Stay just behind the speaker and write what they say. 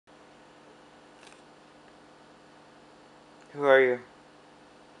Who are you?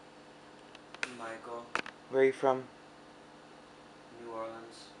 Michael, Where are you from? New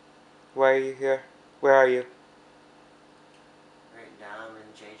Orleans. Why are you here? Where are you? Right now I'm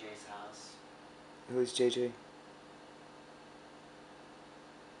in JJ's house. Who's JJ?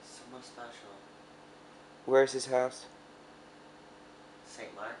 Someone special. Where's his house?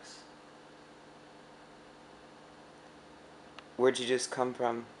 St. Mark's? Where'd you just come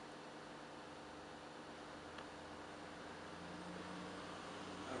from?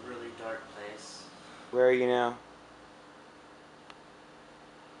 A really dark place. Where are you now?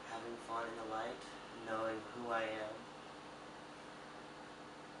 Having fun in the light, knowing who I am.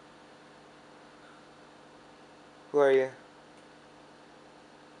 Who are you?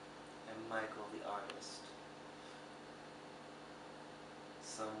 And Michael the artist.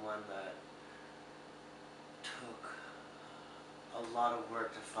 Someone that took a lot of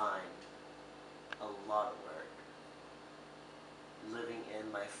work to find. A lot of work. Living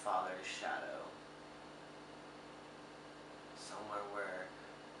in my father's shadow. Somewhere where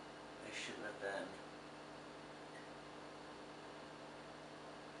I shouldn't have been.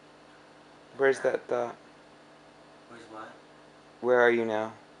 Where's that thought? Where's what? Where are you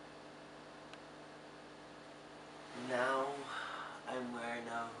now? Now I'm where I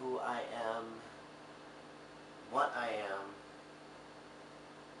know who I am, what I am,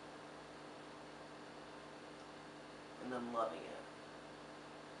 and I'm loving it.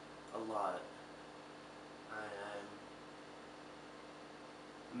 A lot. I'm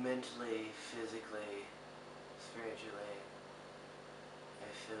mentally, physically, spiritually, I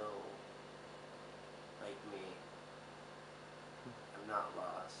feel like me. I'm not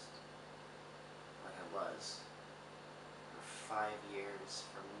lost like I was for 5 years,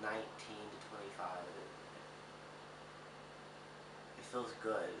 from 19 to 25. It feels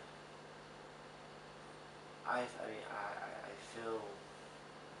good. I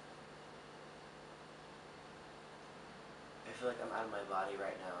feel like I'm out of my body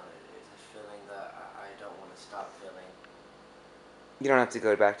right now. It's a feeling that I don't want to stop feeling. You don't have to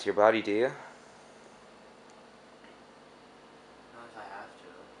go back to your body, do you? Not if I have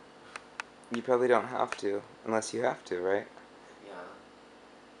to. You probably don't have to, unless you have to, right? Yeah.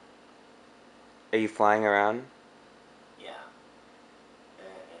 Are you flying around? Yeah.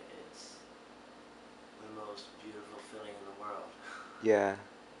 It's the most beautiful feeling in the world. Yeah.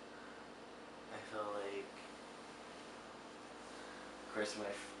 I feel like, of course,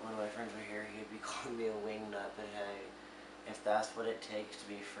 one of my friends were here, he'd be calling me a wingnut, but hey, if that's what it takes to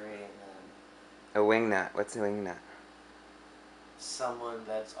be free, then A wingnut. What's a wingnut? someone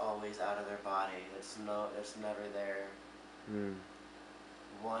that's always out of their body, that's never there, Hmm.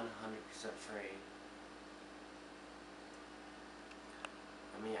 100% free.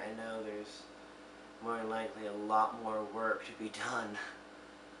 I mean, I know there's more than likely a lot more work to be done,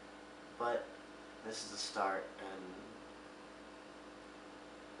 but this is the start, and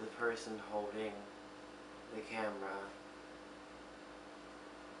the person holding the camera,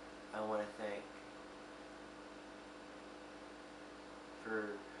 I want to thank for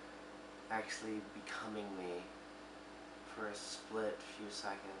actually becoming me for a split few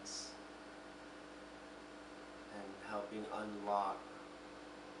seconds and helping unlock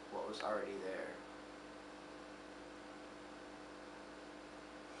what was already there.